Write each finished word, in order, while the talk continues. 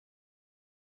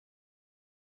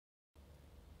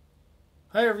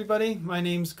Hi everybody, my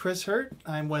name's Chris Hurt.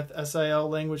 I'm with SIL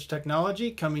Language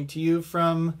Technology, coming to you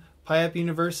from Payap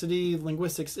University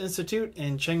Linguistics Institute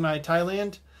in Chiang Mai,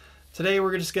 Thailand. Today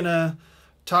we're just going to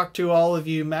talk to all of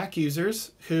you Mac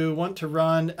users who want to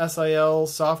run SIL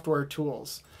software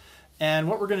tools. And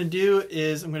what we're going to do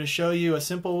is I'm going to show you a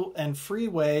simple and free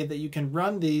way that you can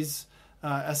run these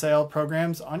SIL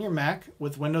programs on your Mac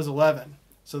with Windows 11.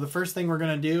 So the first thing we're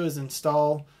going to do is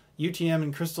install UTM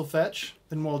and Crystal Fetch.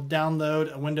 Then we'll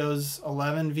download a Windows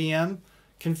 11 VM,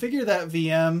 configure that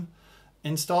VM,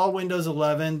 install Windows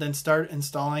 11, then start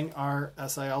installing our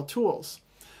SIL tools.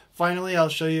 Finally, I'll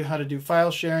show you how to do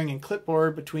file sharing and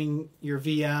Clipboard between your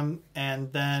VM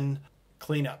and then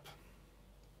cleanup.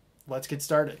 Let's get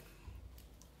started.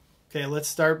 Okay, let's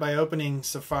start by opening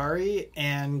Safari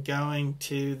and going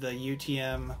to the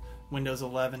UTM Windows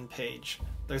 11 page.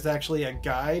 There's actually a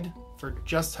guide for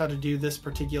just how to do this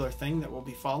particular thing that we'll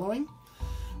be following.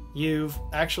 You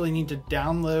actually need to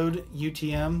download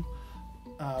UTM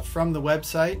from the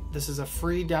website. This is a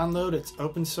free download, it's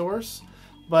open source,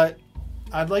 but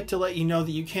I'd like to let you know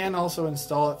that you can also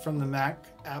install it from the Mac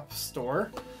App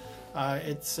Store.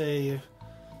 It's a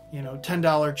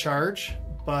 $10 charge,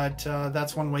 but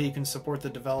that's one way you can support the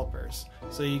developers.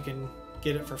 So you can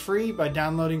get it for free by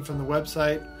downloading from the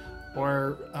website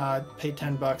or pay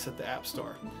 $10 at the App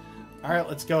Store. Alright,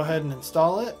 let's go ahead and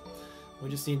install it. We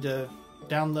just need to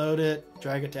download it,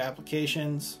 drag it to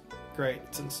applications. Great,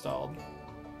 it's installed.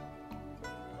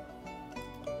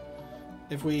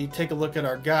 If we take a look at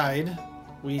our guide,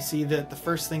 we see that the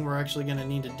first thing we're actually going to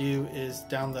need to do is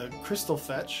download Crystal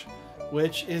Fetch,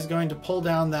 which is going to pull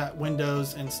down that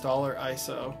Windows installer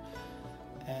ISO.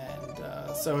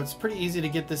 And so it's pretty easy to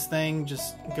get this thing.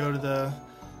 Just go to the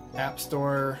App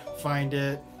Store, find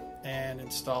it, and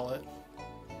install it.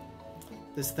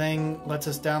 This thing lets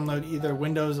us download either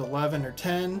Windows 11 or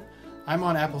 10. I'm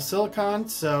on Apple Silicon,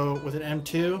 so with an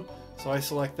M2, so I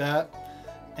select that.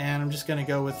 And I'm just going to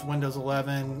go with Windows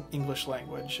 11 English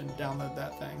language and download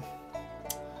that thing.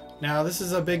 Now this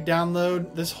is a big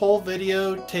download. This whole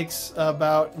video takes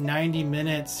about 90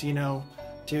 minutes, to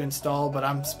install, but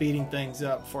I'm speeding things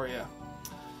up for you.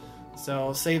 So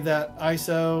I'll save that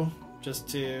ISO just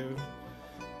to,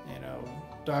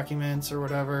 documents or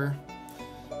whatever.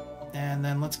 And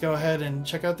then let's go ahead and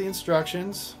check out the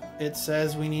instructions. It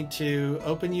says we need to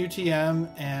open UTM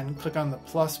and click on the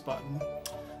plus button.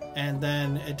 And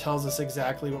then it tells us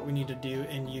exactly what we need to do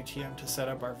in UTM to set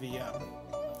up our VM.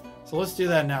 So let's do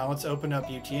that now. Let's open up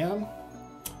UTM.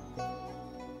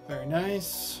 Very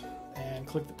nice. And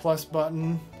click the plus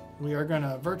button. We are going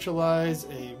to virtualize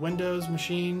a Windows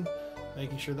machine,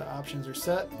 making sure the options are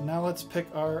set. Now let's pick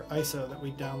our ISO that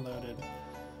we downloaded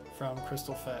from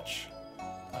Crystal Fetch.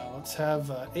 Let's have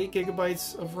 8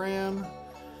 gigabytes of RAM,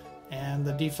 and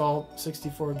the default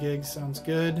 64 gigs sounds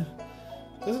good.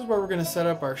 This is where we're going to set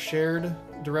up our shared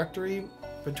directory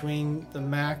between the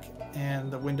Mac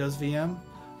and the Windows VM.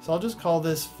 So I'll just call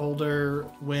this folder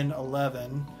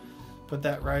Win11, put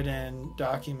that right in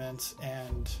Documents,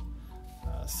 and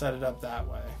set it up that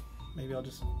way. Maybe I'll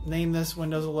just name this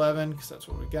Windows 11 because that's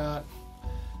what we got.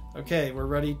 Okay, we're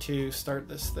ready to start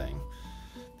this thing.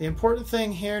 The important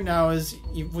thing here now is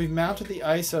we've mounted the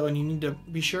ISO, and you need to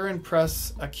be sure and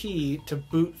press a key to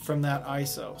boot from that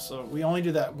ISO. So we only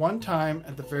do that one time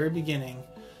at the very beginning,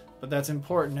 but that's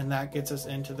important, and that gets us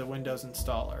into the Windows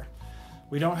installer.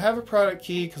 We don't have a product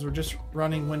key because we're just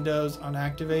running Windows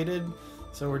unactivated,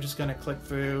 so we're just going to click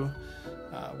through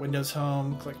Windows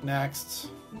Home, click Next,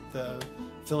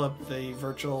 fill up the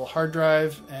virtual hard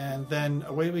drive, and then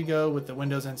away we go with the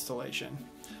Windows installation.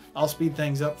 I'll speed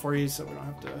things up for you so we don't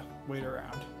have to wait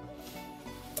around.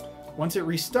 Once it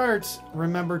restarts,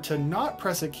 remember to not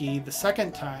press a key the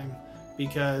second time,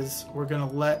 because we're going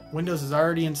to let Windows is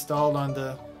already installed on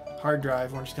the hard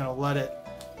drive. We're just going to let it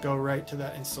go right to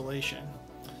that installation.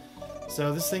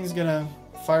 So this thing's going to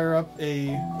fire up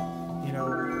a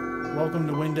welcome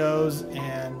to Windows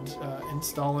and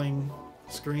installing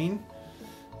screen.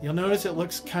 You'll notice it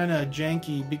looks kind of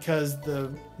janky because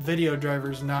the video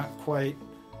driver is not quite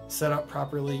set up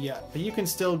properly yet, but you can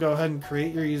still go ahead and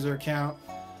create your user account.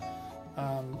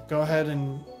 Go ahead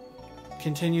and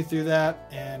continue through that,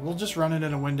 and we'll just run it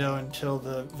in a window until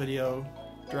the video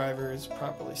driver is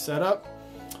properly set up.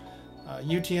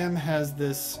 UTM has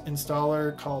this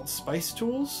installer called Spice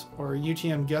Tools, or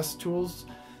UTM Guest Tools,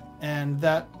 and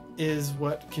that is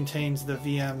what contains the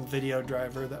VM video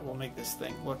driver that will make this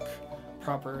thing look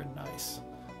proper and nice.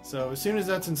 So as soon as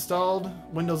that's installed,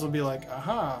 Windows will be like,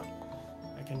 aha,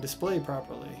 I can display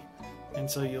properly. And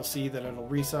so you'll see that it'll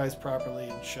resize properly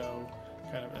and show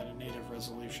kind of at a native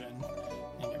resolution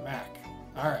in your Mac.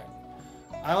 Alright,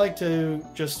 I like to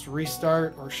just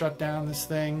restart or shut down this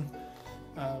thing.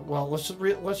 Well,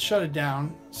 let's shut it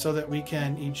down so that we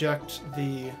can eject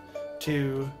the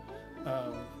two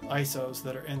ISOs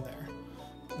that are in there.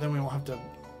 Then we won't have to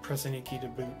press any key to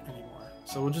boot anymore.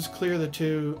 So we'll just clear the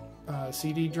two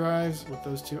CD drives with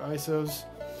those two ISOs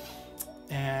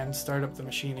and start up the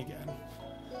machine again.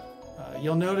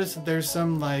 You'll notice that there's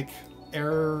some like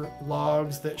error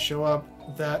logs that show up.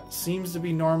 That seems to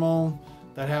be normal.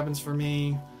 That happens for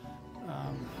me.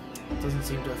 It doesn't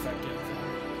seem to affect anything.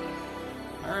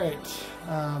 Alright,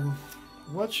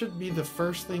 what should be the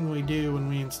first thing we do when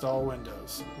we install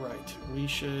Windows? Right, we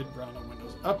should run a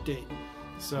Windows update.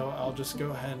 So I'll just go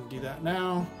ahead and do that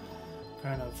now.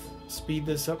 Kind of speed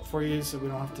this up for you so we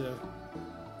don't have to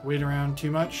wait around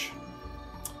too much.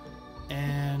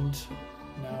 And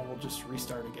now we'll just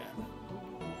restart again.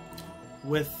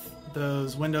 With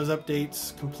those Windows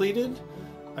updates completed,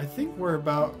 I think we're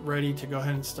about ready to go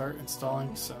ahead and start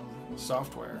installing some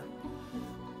software.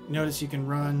 Notice you can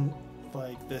run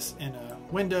like this in a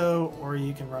window, or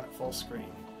you can run it full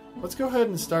screen. Let's go ahead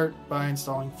and start by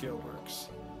installing Fieldworks.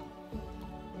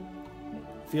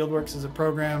 Fieldworks is a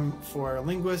program for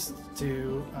linguists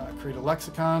to create a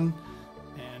lexicon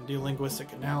and do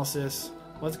linguistic analysis.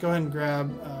 Let's go ahead and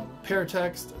grab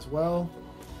Paratext as well.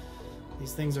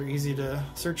 These things are easy to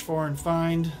search for and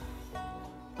find.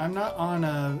 I'm not on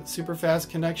a super fast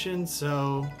connection,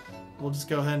 so we'll just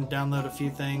go ahead and download a few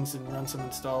things and run some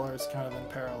installers kind of in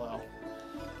parallel.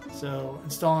 So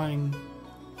installing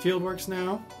Fieldworks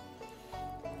now.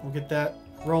 We'll get that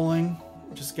rolling.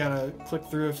 Just gotta click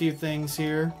through a few things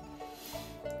here.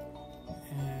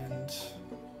 And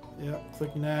yep,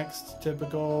 click next,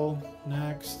 typical,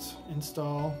 next,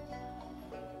 install.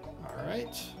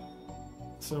 Alright.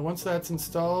 So once that's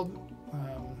installed,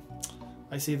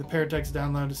 I see the Paratext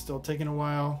download is still taking a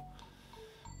while.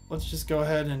 Let's just go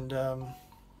ahead and,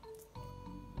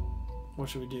 what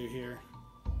should we do here?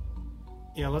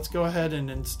 Yeah, let's go ahead and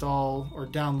install, or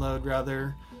download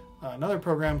rather, another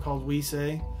program called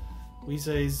WeSay.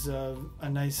 WeSay is a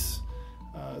nice,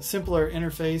 simpler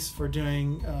interface for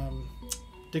doing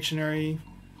dictionary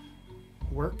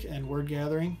work and word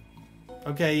gathering.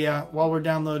 Okay, yeah, while we're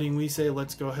downloading WeSay,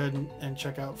 let's go ahead and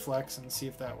check out Flex and see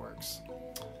if that works.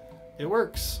 It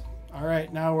works.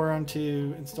 Alright, now we're on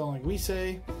to installing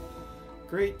WeSay.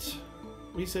 Great.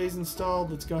 WeSay's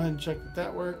installed. Let's go ahead and check that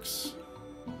that works.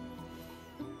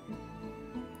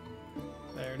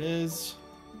 There it is.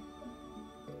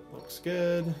 Looks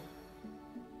good.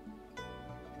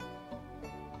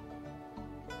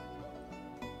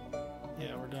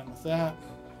 Yeah, we're done with that.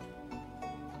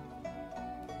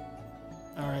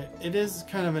 Alright, it is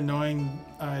kind of annoying.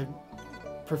 I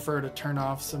prefer to turn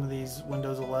off some of these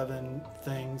Windows 11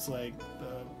 things like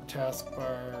the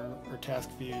taskbar or task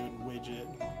view and widget,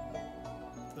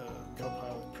 the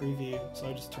Copilot preview, so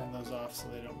I just turn those off so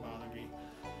they don't bother me.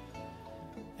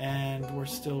 And we're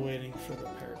still waiting for the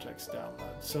Paratext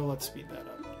download, so let's speed that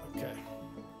up. Okay.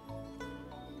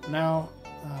 Now,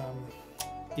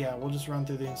 yeah, we'll just run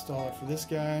through the installer for this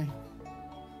guy.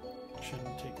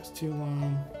 Shouldn't take us too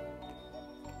long.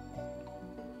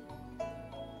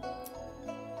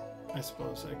 I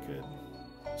suppose I could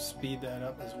speed that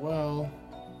up as well.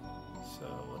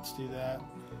 So let's do that.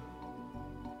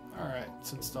 Alright,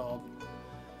 it's installed.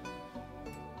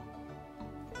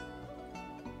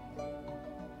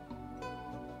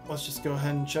 Let's just go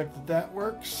ahead and check that that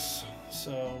works.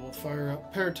 So we'll fire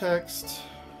up Paratext.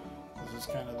 This is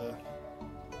kind of the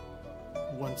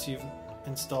once you've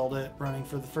installed it running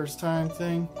for the first time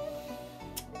thing.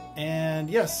 And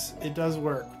yes, it does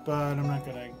work, but I'm not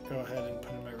going to go ahead and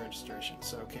put in my registration,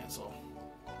 so cancel.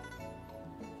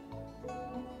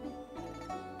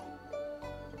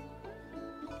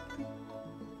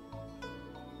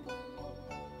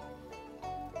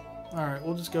 Alright,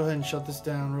 we'll just go ahead and shut this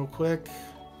down real quick.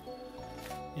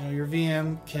 You know, your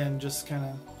VM can just kind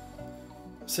of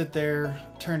sit there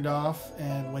turned off,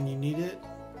 and when you need it,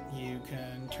 you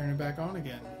can turn it back on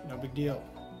again. No big deal.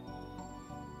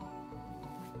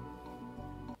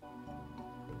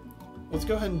 Let's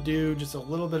go ahead and do just a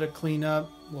little bit of cleanup.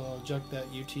 We'll eject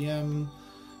that UTM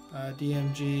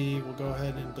DMG. We'll go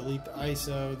ahead and delete the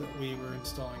ISO that we were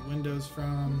installing Windows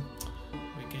from.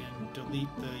 We can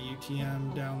delete the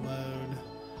UTM download.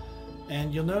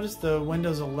 And you'll notice the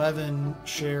Windows 11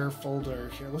 share folder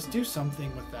here. Let's do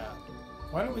something with that.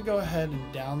 Why don't we go ahead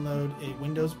and download a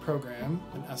Windows program,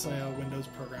 an SIL Windows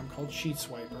program called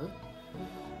Sheetswiper.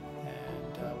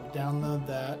 And we'll download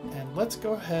that. And let's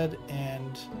go ahead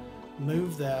and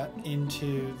move that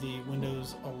into the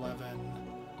Windows 11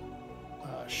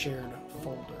 shared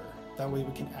folder. That way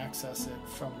we can access it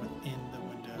from within the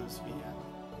Windows VM.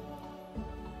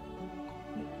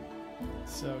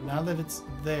 So now that it's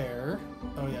there,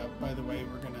 oh yeah, by the way,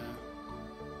 we're gonna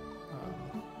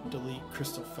delete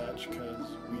Crystal Fetch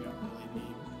because we don't really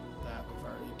need that. We've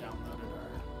already downloaded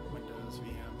our Windows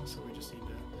VM, so we just need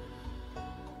to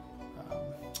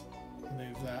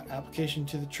move that application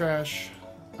to the trash.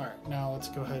 All right, now let's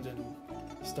go ahead and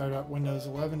start up Windows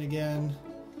 11 again.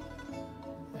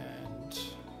 And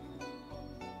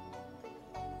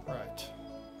right.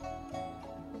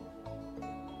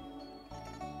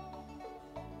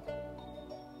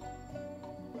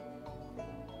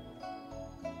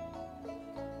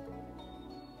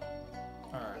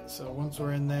 So once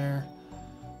we're in there,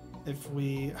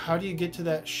 how do you get to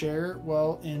that share?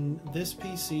 Well, in this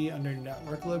PC under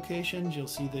network locations, you'll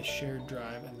see this shared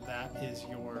drive, and that is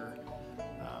your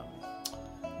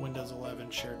Windows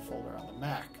 11 shared folder on the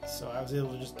Mac. So I was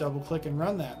able to just double click and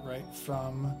run that right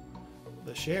from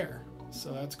the share.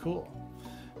 So that's cool.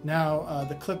 Now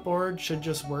the clipboard should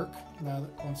just work now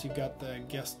that once you've got the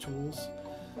guest tools.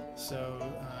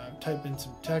 So type in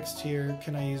some text here.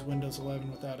 Can I use Windows 11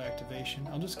 without activation?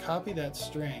 I'll just copy that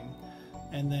string,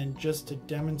 and then just to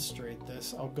demonstrate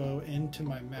this, I'll go into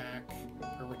my Mac,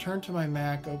 or return to my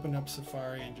Mac, open up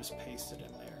Safari, and just paste it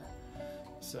in there.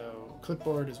 So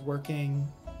clipboard is working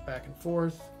back and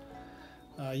forth.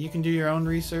 You can do your own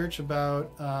research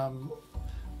about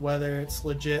whether it's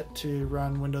legit to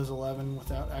run Windows 11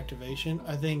 without activation.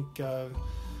 I think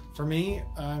for me,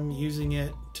 I'm using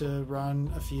it to run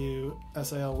a few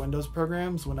SIL Windows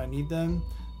programs when I need them,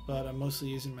 but I'm mostly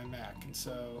using my Mac, and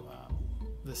so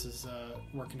this is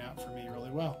working out for me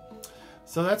really well.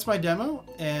 So that's my demo,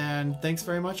 and thanks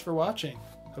very much for watching.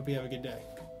 Hope you have a good day.